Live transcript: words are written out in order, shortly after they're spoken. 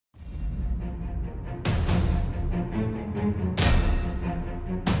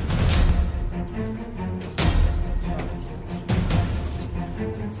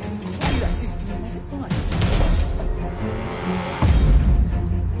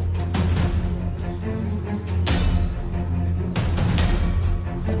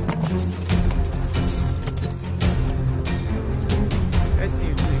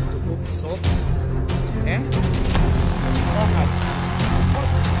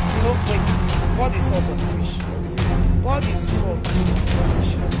Pour the salt on the fish. Pour the salt on the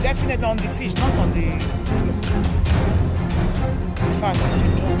fish. Definitely on the fish, not on the floor. Fast to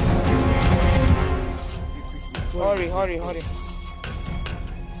jump. Hurry, hurry, hurry.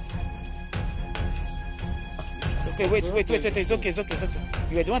 Okay, wait. It's okay, it's okay.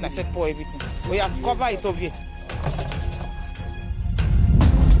 You were the one that said pour everything. Oh yeah, cover it over here.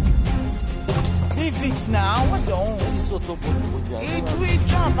 Leave it now. What's your own? It will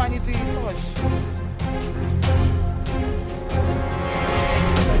jump and it will touch.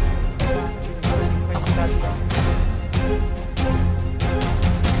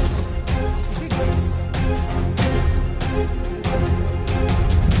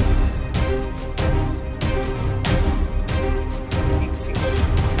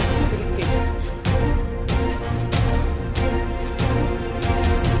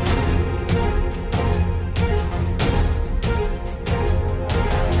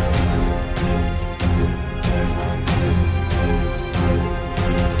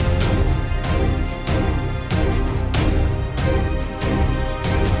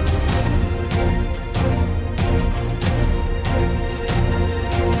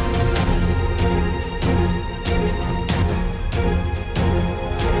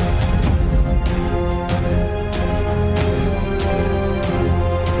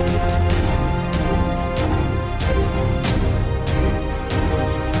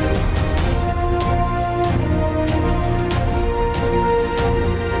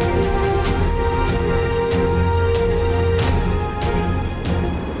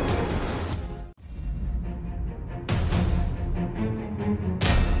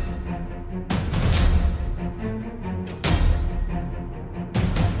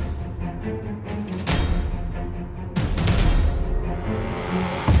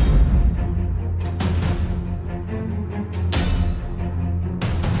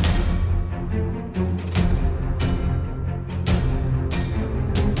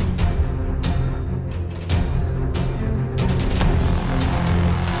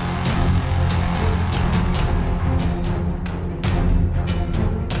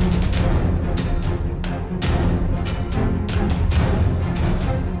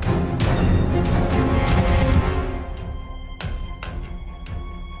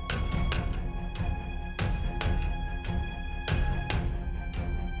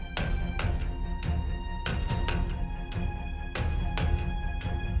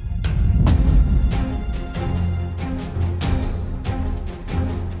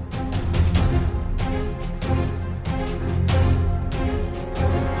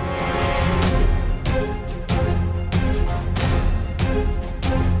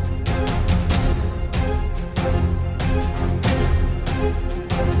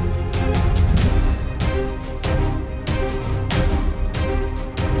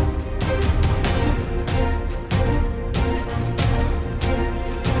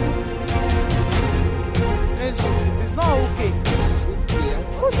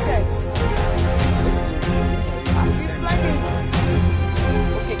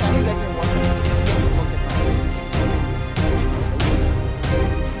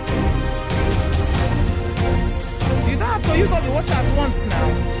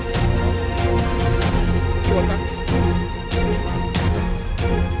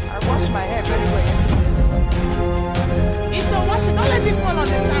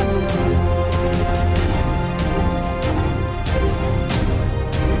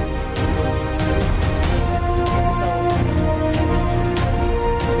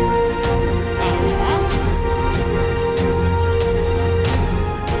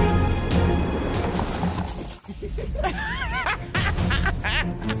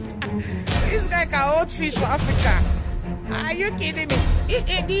 Fish for Africa. Are you kidding me?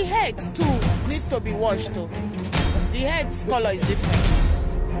 The head too needs to be washed too. The head's color is different.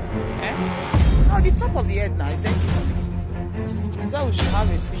 Eh? No, the top of the head now is empty. That's why we should have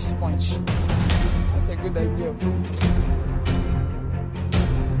a fish sponge. That's a good idea.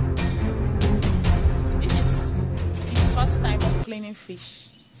 This is his first time of cleaning fish.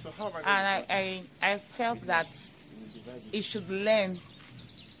 So how am I and I felt that he should learn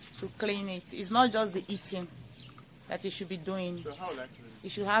to clean it. It's not just the eating that you should be doing. So how you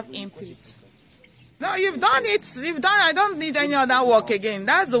should have input. No, you've done it. You've done. I don't need any other work again.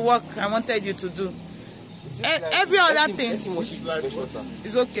 That's the work I wanted you to do. Every other thing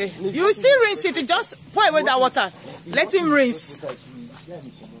is okay. You still rinse it. You just pour away that water. Let him rinse.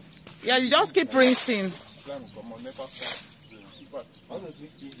 Yeah, you just keep rinsing.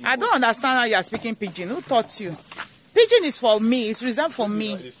 I don't understand how you are speaking pidgin. Who taught you? Pidgin is for me. It's reserved for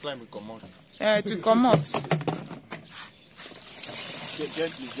me. To come out.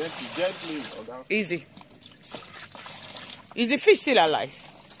 Gently, gently, gently. Okay. Easy. Is the fish still alive?